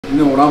You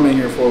know what I'm in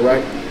here for,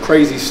 right?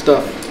 Crazy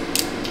stuff.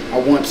 I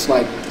once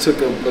took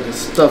a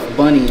stuffed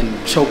bunny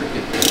and choked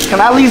it. Can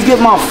I at least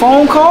get my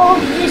phone call?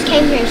 You just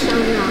came here so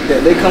long. Yeah,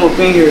 they come up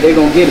in here, they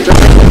gonna get it.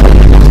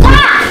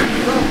 Ah!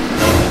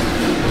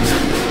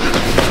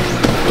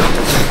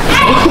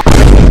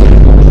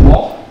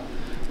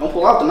 Don't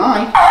pull out the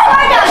 9. Oh,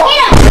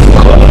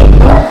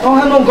 Don't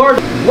have no guard.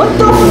 What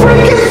the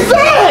freak is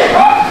that?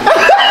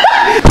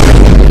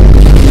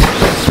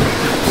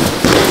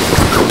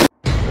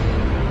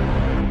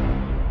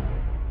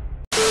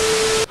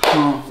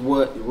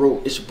 What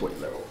road? It's your boy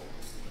Laro.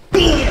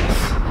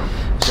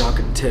 As y'all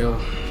can tell,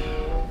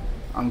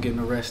 I'm getting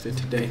arrested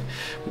today.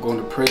 I'm going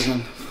to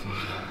prison.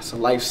 It's a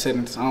life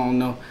sentence. I don't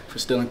know, for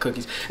stealing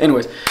cookies.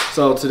 Anyways,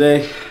 so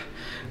today,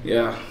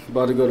 yeah,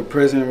 about to go to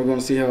prison. We're going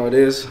to see how it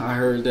is. I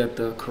heard that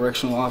the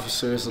correctional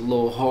officer is a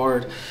little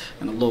hard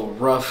and a little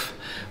rough.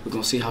 We're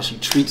going to see how she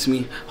treats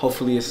me.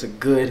 Hopefully it's a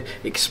good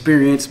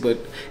experience, but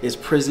is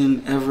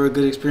prison ever a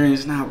good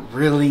experience? Not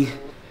really.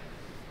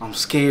 I'm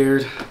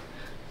scared.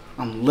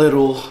 I'm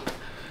little.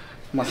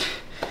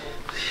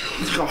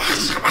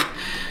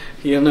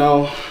 You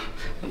know,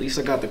 at least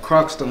I got the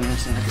Crocs though,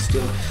 so I can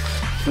still.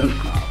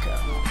 Okay.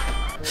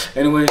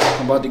 Anyway,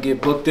 I'm about to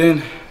get booked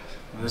in.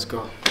 Let's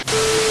go.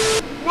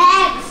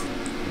 Next.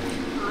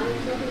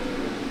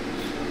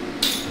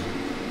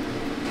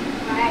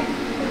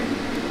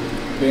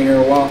 Been here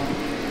a while?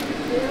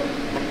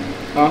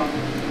 Huh?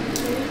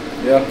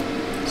 Yeah.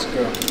 Let's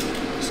go.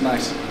 It's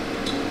nice.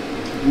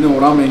 You know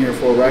what I'm in here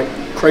for, right?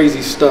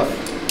 Crazy stuff.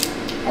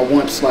 I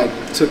once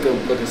took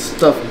a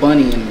stuffed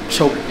bunny and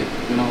choked it,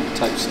 you know,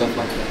 type stuff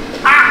like that.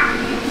 Ah!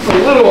 A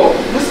little.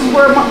 This is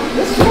where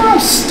I'm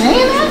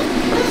staying at?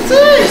 What is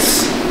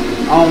this?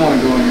 I don't want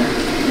to go in here.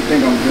 I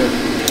think I'm good.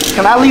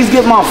 Can I at least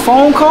get my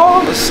phone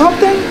call or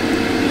something?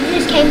 You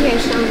just came here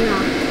so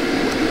long.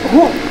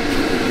 Who?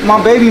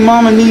 My baby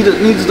mama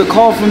needs to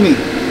call for me.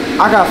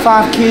 I got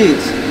 5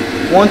 kids.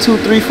 1, 2,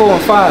 3, 4,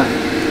 and 5.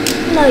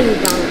 No, you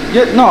don't.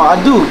 Yeah, no, I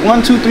do.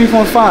 1, 2, 3, 4,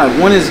 and 5.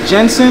 One is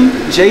Jensen,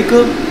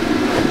 Jacob,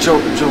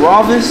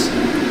 Jaravis,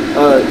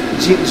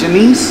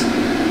 Janice,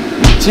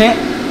 Jen.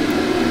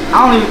 I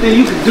don't even think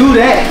you can do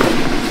that.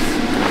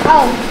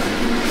 Oh,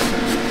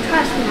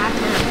 trust me, I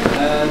can.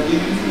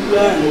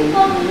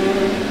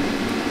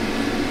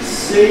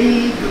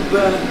 Say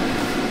goodbye.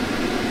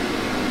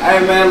 Hey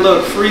man,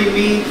 look, free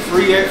me,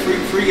 free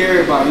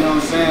everybody. You know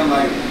what I'm saying?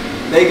 Like,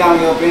 they got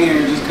me up in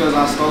here just because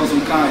I stole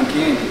some cotton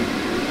candy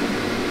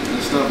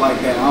and stuff like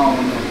that. I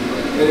don't know.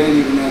 It ain't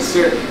even that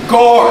serious.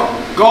 Guard!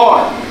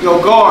 Yo,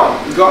 guard!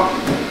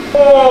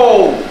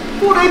 Oh!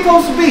 Who they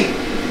supposed to be?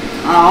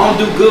 I don't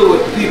do good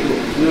with people.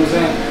 You know what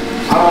I'm saying?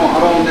 I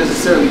don't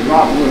necessarily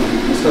rock with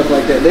them and stuff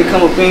like that. They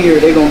come up in here,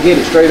 they gonna get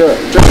it straight up.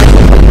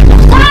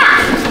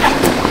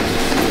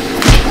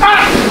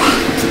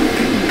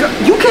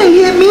 You can't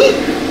hit me.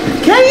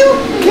 Can you?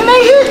 Can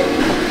they hit?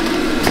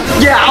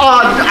 Yeah.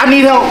 I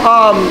need help.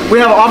 We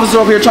have an officer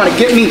over here trying to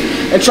get me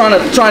and trying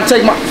to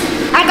take my.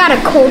 I got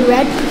a code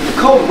red.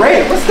 Code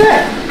red? What's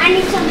that? I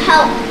need some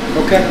help.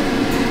 Okay.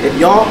 If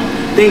y'all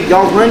think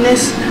y'all run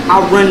this,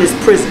 I'll run this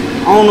prison.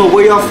 I don't know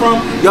where y'all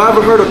from. Y'all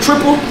ever heard of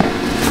triple?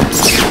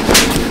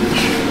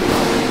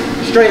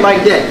 Straight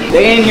like that.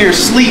 They in here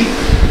sleep.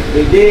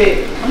 They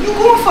dead. Are you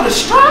going for the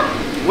strap?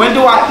 When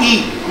do I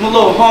eat? I'm a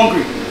little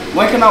hungry.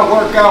 When can I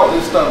work out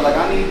and stuff? Like,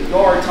 I need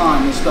yard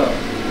time and stuff.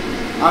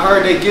 I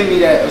heard they give me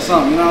that or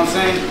something. You know what I'm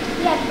saying?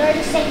 You have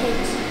 30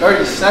 seconds.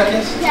 30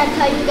 seconds? Yeah,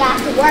 until you got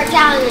to work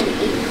out and then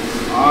eat.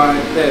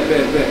 Alright,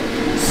 bet.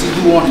 See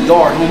you on the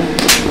yard, homie.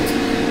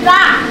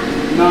 Stop!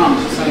 No, I'm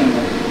just saying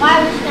that.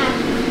 Why was that?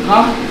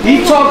 Huh?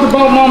 He talked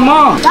about my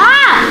mom.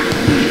 Stop!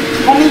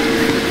 Homie,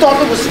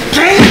 thought it was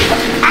gay?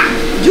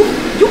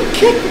 You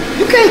kick?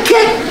 You can't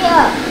kick?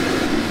 Yeah.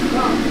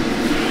 No.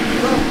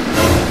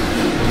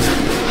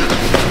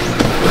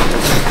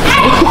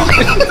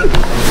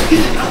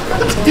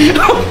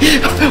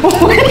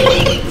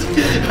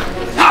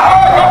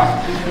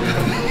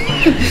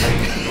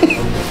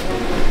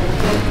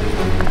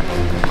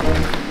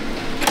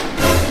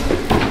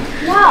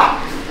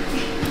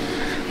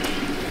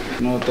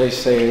 You know what they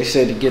say? They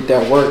said to get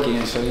that work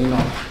in, so you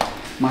know,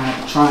 might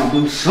have to try and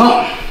do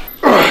something.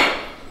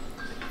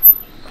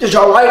 Did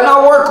y'all lighten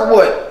our work or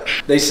what?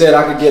 They said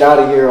I could get out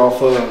of here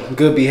off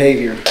good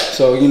behavior.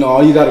 So, you know,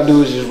 all you gotta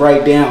do is just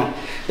write down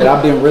that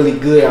I've been really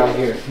good out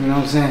here. You know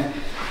what I'm saying?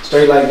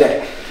 Straight like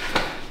that.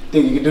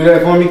 Think you can do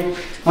that for me?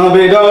 Huh,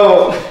 big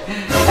dog?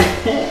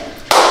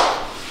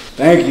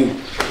 Thank you.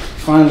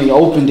 Finally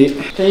opened it.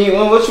 Can you,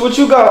 what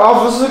you got,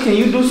 officer? Can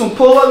you do some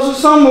pull-ups or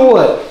something or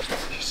what?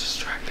 He's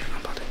distracted.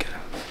 I'm about to get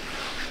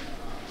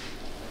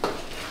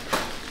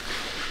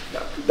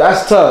out.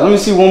 That's tough. Let me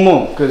see one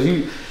more, cause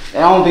I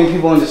don't think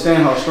people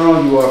understand how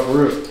strong you are for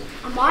real.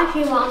 I'm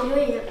watching while I'm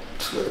doing it.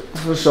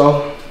 For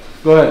sure.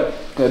 Go ahead.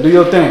 Yeah, do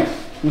your thing.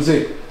 Let me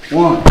see.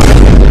 1.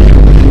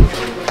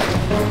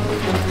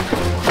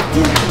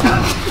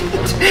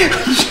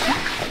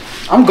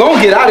 I'm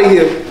gonna get out of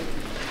here.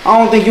 I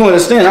don't think you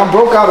understand. I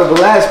broke out of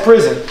the last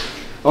prison.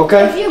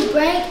 Okay? If you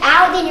break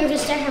out, then you're gonna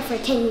stay here for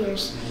 10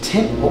 years.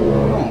 10? Oh,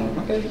 hold on.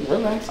 Okay,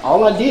 relax.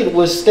 All I did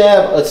was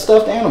stab a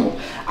stuffed animal.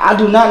 I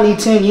do not need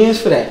 10 years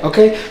for that,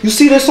 okay? You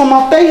see this on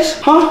my face?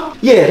 Huh?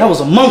 Yeah, that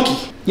was a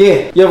monkey.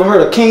 Yeah, you ever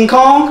heard of King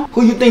Kong?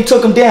 Who you think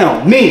took him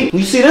down? Me.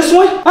 You see this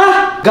one?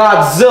 Huh?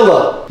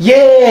 Godzilla.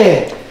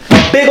 Yeah.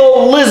 A big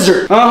old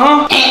lizard.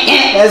 Uh-huh.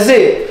 That's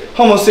it.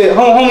 Homie said,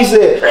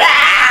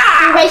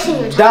 You're wasting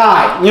your time.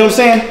 died. You know what I'm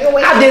saying?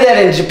 I did that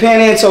in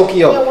Japan and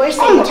Tokyo. You're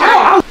wasting your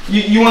time.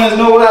 You want to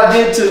know what I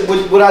did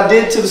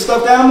to the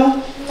stuffed animal?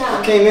 No.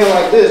 I came in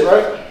like this,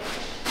 right?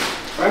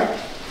 Right?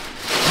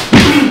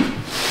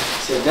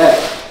 Said that.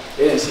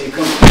 They didn't see it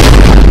coming.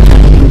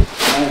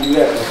 I didn't do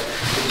that though.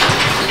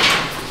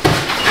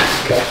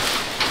 Okay.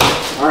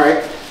 All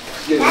right.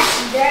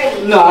 That's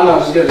dirty. No, no,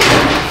 it's good.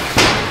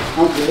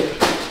 I'm good.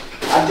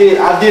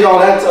 I did all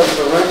that stuff,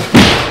 right?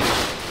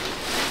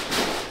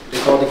 They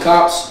called the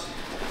cops.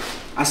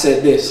 I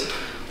said this.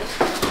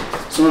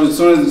 As soon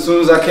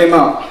as I came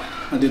out,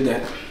 I did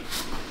that.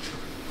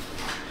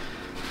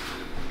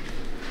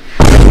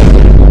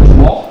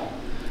 Small.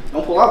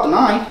 Don't pull out the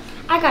 9.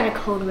 I got a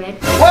code red.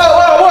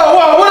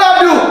 Whoa! What did I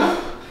do?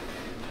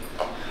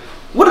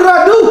 What did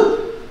I do?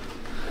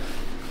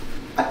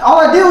 All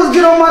I did was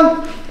get on my...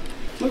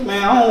 Look,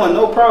 man, I don't want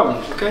no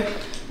problems, okay?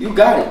 You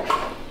got it.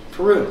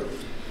 For real.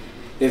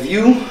 If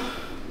you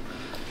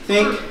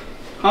think...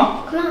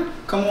 Huh? Come on.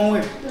 Come on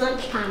where?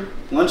 Lunchtime.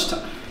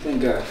 Lunchtime.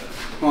 Thank God.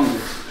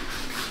 Hungry.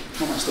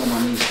 I'm gonna still on my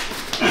knees.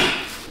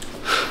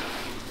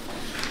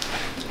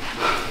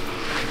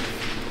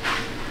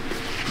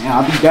 Yeah,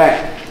 I'll be back.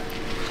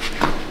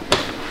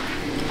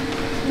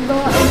 Go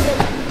up and get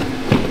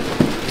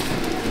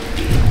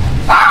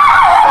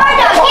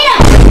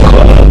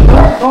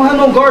Don't have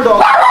no guard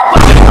dog.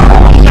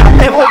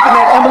 Can't open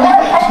that, Emily.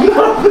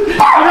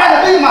 I'd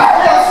rather be my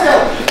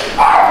self.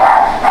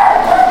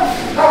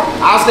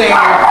 I'll stay here.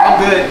 I'm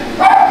good.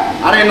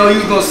 I didn't know you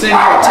was gonna send me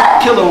a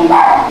top killer on me.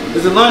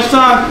 Is it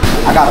lunchtime?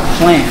 I got a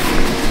plan.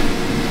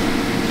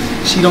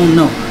 She don't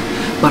know,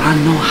 but I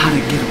know how to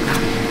get her out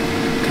of here.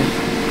 Okay?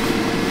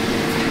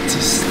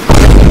 Just.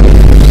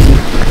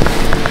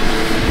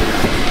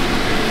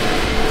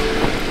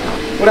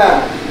 What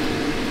happened?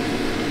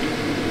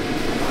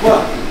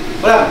 What?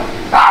 What happened?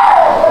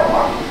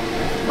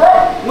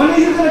 When are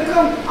you gonna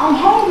come? I'm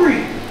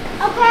hungry.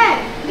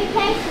 Okay, be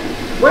patient.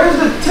 Where's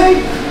the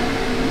tape?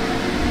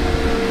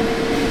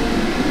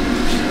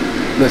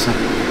 Listen.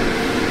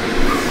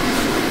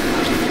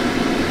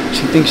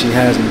 She thinks she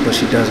has me, but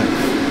she doesn't.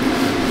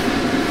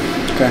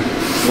 Okay.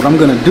 What I'm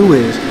gonna do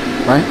is,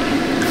 right?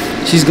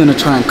 She's gonna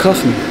try and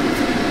cuff me.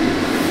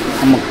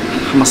 I'm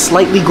gonna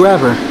slightly grab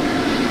her,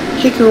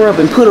 kick her up,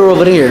 and put her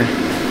over there.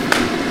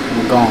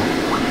 I'm gone.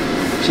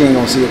 She ain't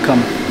gonna see it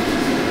coming.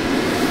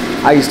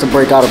 I used to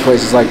break out of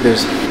places like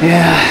this.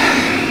 Yeah,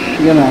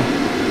 you know,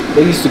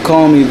 they used to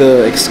call me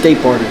the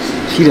escape artist.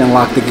 She didn't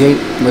lock the gate.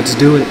 Let's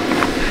do it.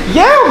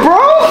 Yeah, bro.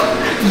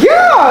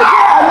 Yeah,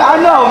 I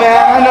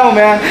know,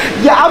 man.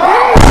 Yeah, I've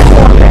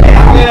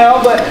been, you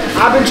know, but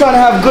I've been trying to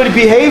have good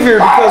behavior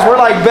because we're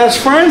like best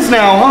friends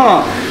now,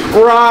 huh?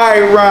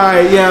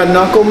 Right. Yeah,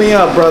 knuckle me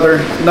up,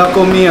 brother.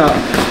 Knuckle me up.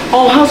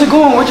 Oh, how's it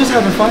going? We're just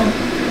having fun.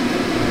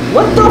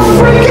 What the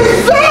freak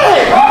is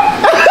that?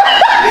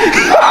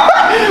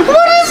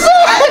 What is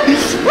that?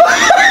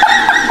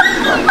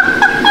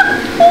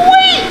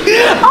 Wait,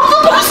 I'm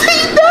supposed to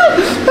eat that?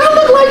 That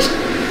look like...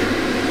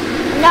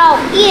 No,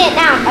 eat it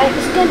now.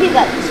 It's gonna be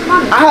good. It's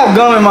promise. I have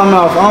gum in my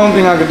mouth. I don't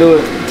think I could do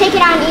it. Take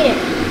it out and eat it.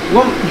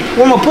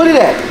 Where am I put it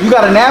at? You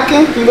got a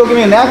napkin? Can you go give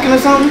me a napkin or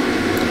something?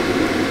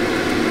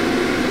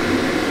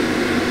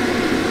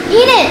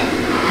 Eat it.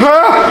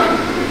 Huh?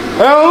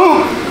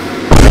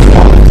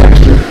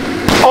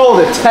 Oh,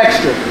 the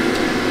texture.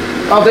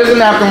 Oh, there's a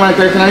napkin right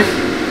there. Can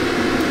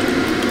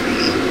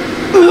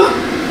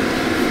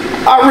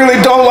I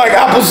really don't like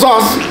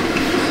applesauce.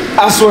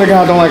 I swear to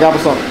God, I don't like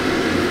applesauce.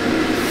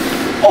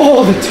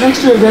 Oh, the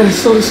texture of that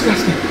is so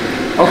disgusting.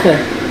 Okay,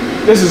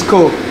 this is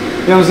cool.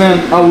 You know what I'm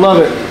saying? I love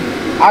it.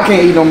 I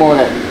can't eat no more of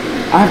that.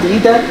 I have to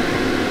eat that?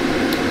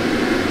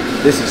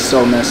 This is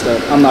so messed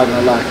up. I'm not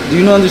gonna lie. Do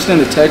you not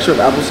understand the texture of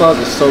applesauce?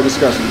 It's so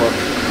disgusting, bro.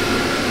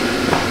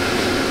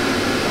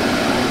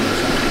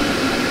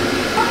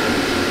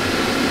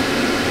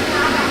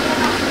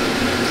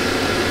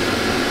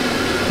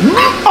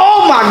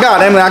 Oh my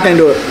God, Emily, I can't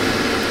do it.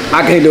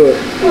 I can't do it.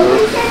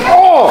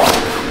 Oh!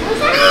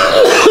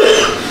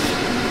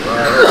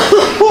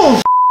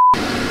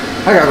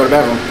 I gotta go to the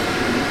bathroom.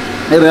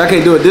 Emily, I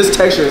can't do it. This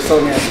texture is so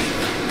nasty.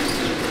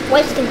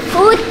 Wasting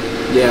food?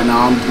 Yeah,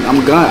 no, I'm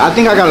gone. I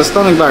think I got a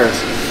stomach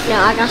virus. No,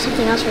 I got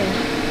something else for you.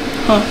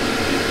 Huh?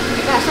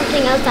 I got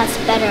something else that's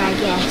better, I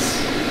guess.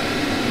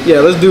 Yeah,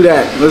 let's do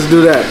that. Let's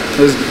do that.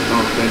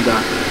 Oh, thank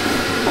God.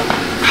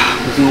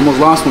 You almost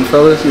lost one,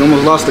 fellas. You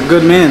almost lost a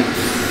good man.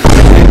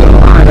 I ain't gonna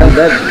lie.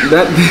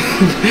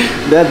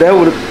 That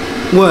would have.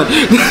 What?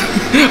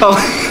 Oh.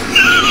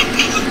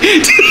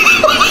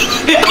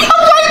 I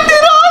wiped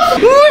it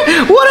off.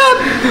 What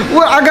happened?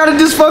 What? I got a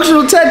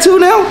dysfunctional tattoo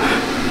now?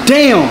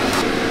 Damn.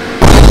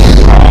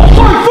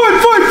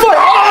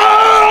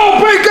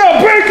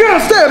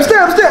 Step.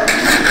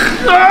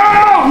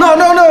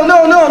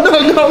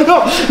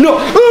 No.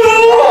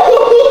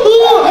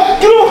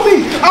 Get off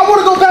me. I want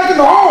to go back in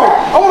the hole.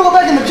 I want to go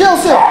back in the jail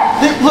cell.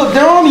 Look,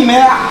 they're on me,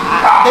 man.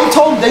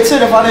 They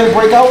said if I didn't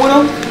break out with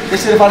them,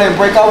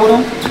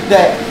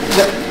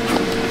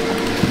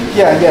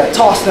 yeah,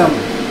 toss them.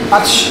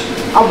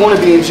 I want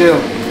to be in jail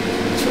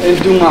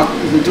and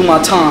do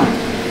my time.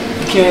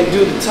 You can't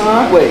do the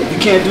time. Wait, you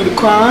can't do the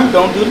crime.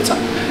 Don't do the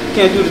time.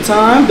 Can't do the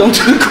time. Don't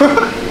do the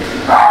crime.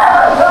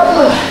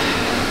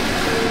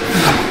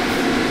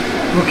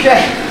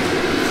 Okay,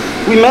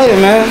 we made it,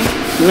 man.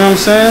 You know what I'm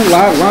saying?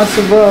 Lots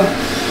of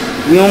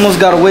we almost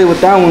got away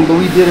with that one, but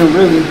we didn't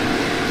really.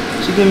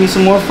 She give me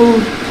some more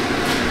food.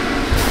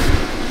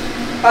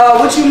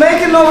 What you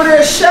making over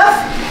there,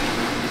 chef?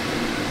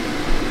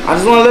 I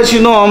just want to let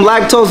you know I'm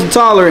lactose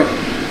intolerant.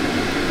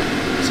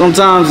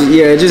 Sometimes,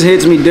 yeah, it just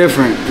hits me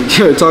different.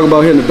 Talk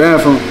about hitting the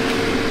bathroom.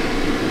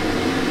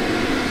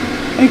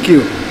 Thank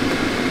you.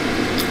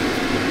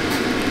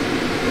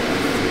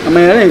 I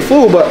mean, it ain't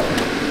food, but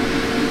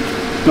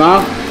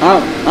no,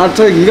 I'll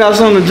take it. You got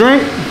something to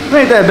drink? It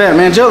ain't that bad,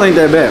 man. Jail ain't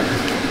that bad.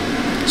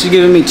 She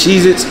giving me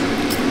Cheez-Its.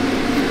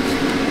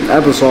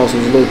 Applesauce was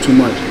a little too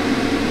much.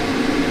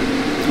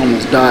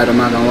 Almost died, I'm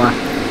not gonna lie.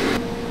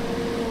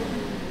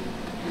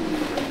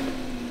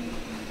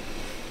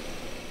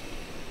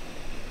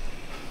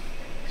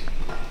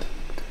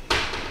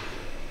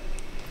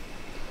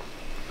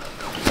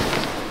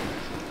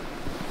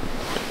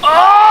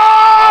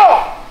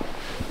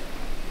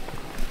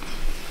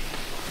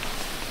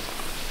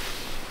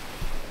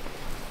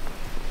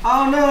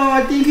 Oh no,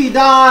 I think he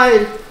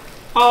died.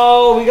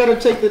 Oh, we gotta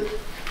take the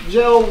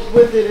gel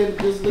with it and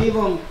just leave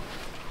him.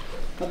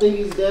 I think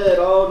he's dead.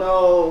 Oh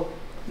no.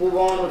 Move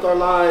on with our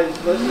lives.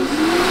 Let's just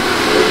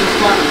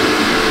find.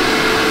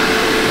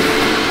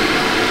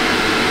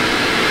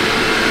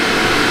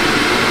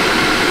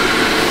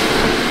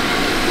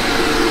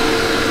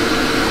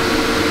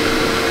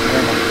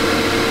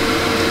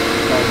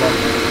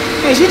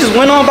 Hey, she just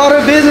went on about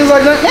her business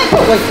like that.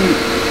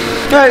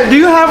 Hey, do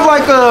you have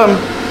like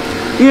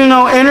you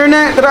know,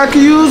 internet that I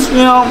could use?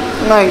 You know,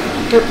 like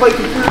to play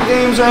computer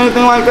games or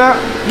anything like that?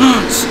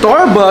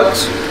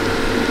 Starbucks.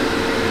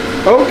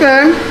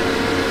 Okay.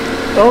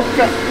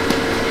 Okay.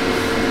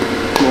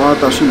 Well, I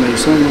thought she made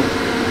something.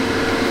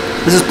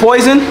 Is this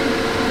poison?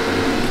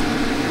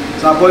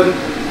 It's not poison?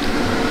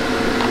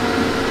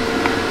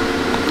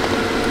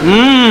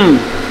 Mmm.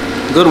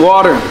 Good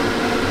water.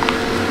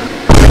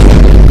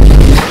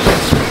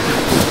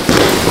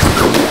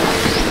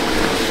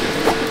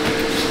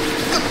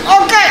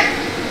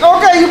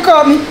 Okay, you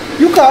caught me.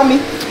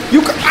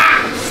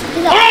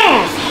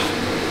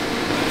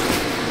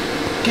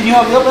 Can you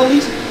help me up at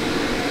least?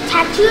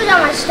 Tattoos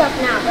on my stuff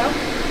now, bro.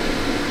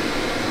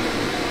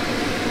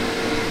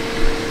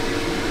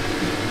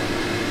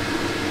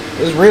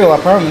 It's real, I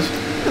promise.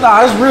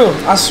 Nah, it's real.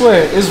 I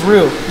swear, it's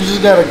real. You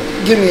just gotta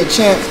give me a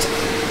chance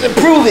to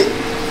prove it.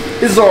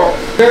 Is all.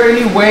 Is there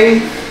any way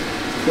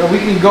that we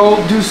can go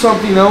do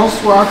something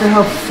else where I can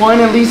have fun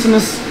at least in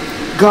this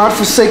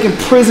godforsaken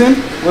prison?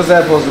 What's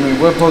that supposed to mean?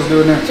 What am I supposed to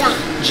do in there?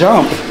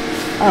 Jump.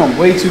 I'm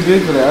way too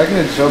big for that. I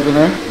can't jump in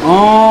there.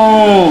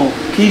 Oh,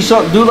 can you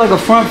do like a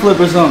front flip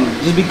or something?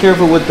 Just be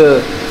careful with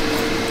the,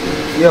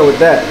 yeah, with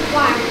that.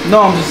 Why?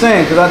 No, I'm just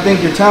saying, because I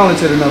think you're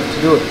talented enough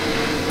to do it.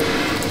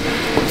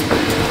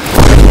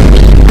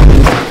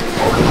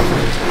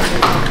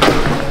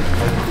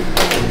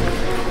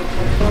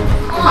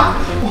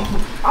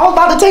 I was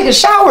about to take a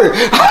shower.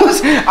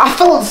 I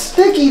felt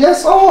sticky,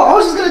 that's all. I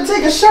was just gonna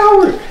take a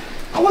shower.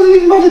 I wasn't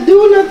even about to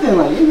do nothing.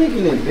 Like, you're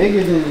making it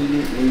bigger than it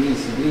needs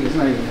to be. It's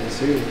not even that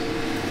serious.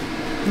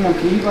 Come on,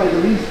 can you like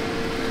at least?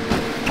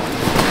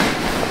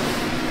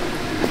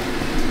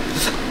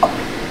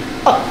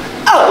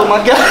 Oh my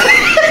God.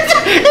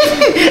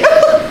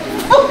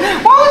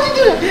 Why would you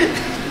do that?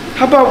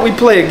 How about we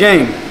play a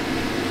game?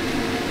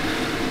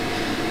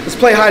 Let's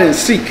play hide and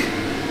seek.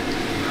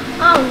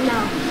 Oh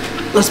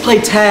no. Let's play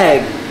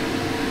tag.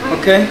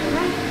 Okay?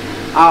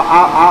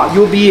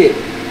 You'll be it.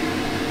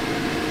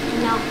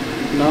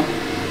 No?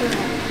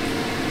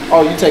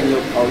 Oh, you taking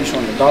your, oh, you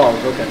showing the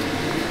dogs, okay.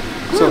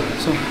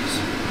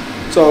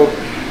 So,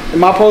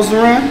 am I supposed to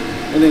run?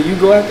 And then you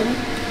go after me?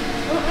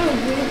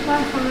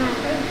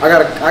 I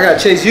gotta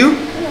chase you? Yeah.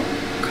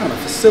 What kind of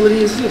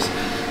facility is this?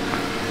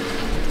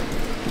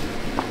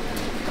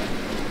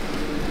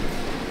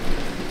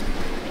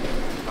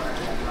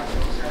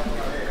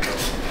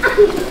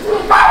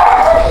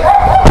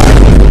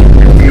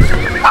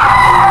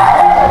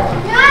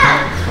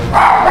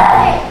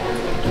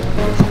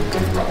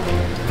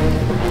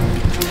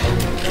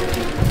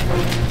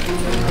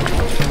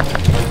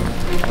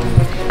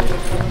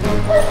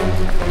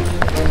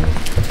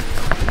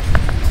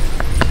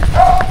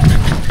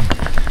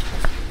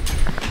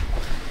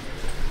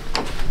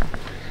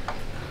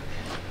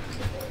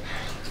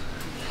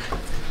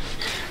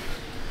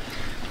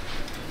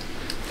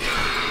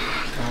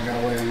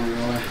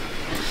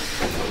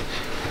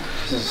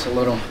 This is a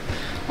little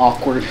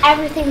awkward.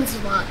 Everything's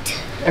locked.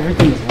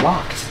 Everything's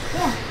locked?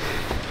 Yeah.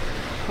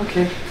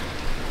 Okay.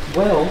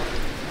 Well,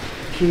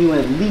 can you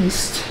at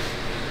least,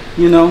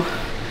 you know,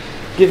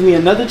 give me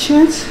another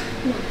chance?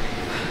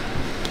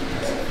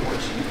 That's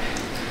unfortunate.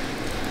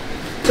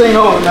 This ain't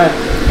all, man.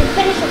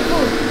 Finish your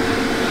food.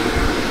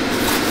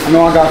 I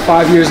know I got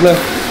 5 years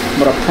left,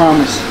 but I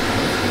promise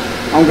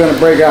I'm gonna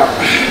break out.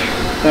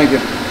 Thank you.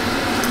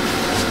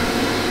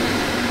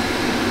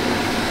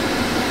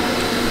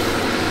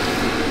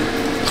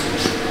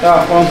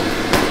 Yeah, well,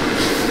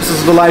 this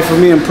is the life of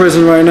me in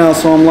prison right now,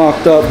 so I'm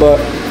locked up, but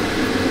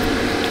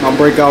I'll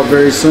break out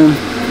very soon.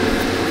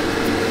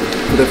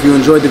 But if you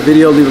enjoyed the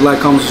video, leave a like,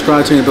 comment,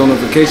 subscribe, turn your bell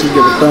notifications,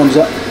 give it a thumbs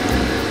up.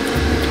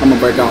 I'm gonna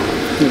break out.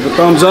 Give it a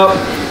thumbs up.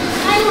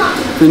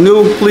 If you're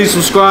new, please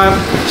subscribe.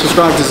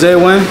 Subscribe to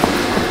Zaywin.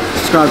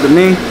 Subscribe to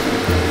me.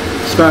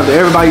 Subscribe to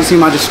everybody you see in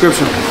my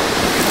description.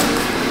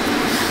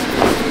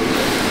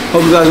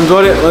 Hope you guys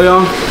enjoyed it. Love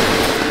y'all.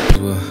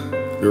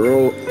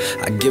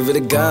 I give it to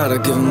God, I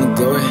give him the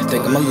glory.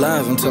 Think I'm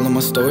alive, I'm telling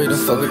my story. Don't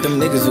fuck with them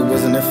niggas who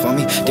wasn't there for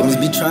me. Demons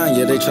be trying,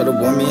 yeah, they try to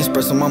warn me.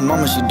 Express on my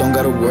mama, she don't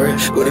gotta worry.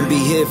 Wouldn't be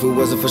here if it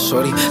wasn't for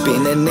shorty.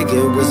 Being that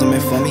nigga, it wasn't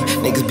meant for me.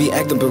 Niggas be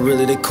acting, but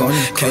really they corny.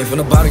 Came from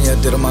the bottom, yeah,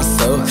 I did it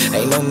myself.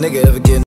 Ain't no nigga ever getting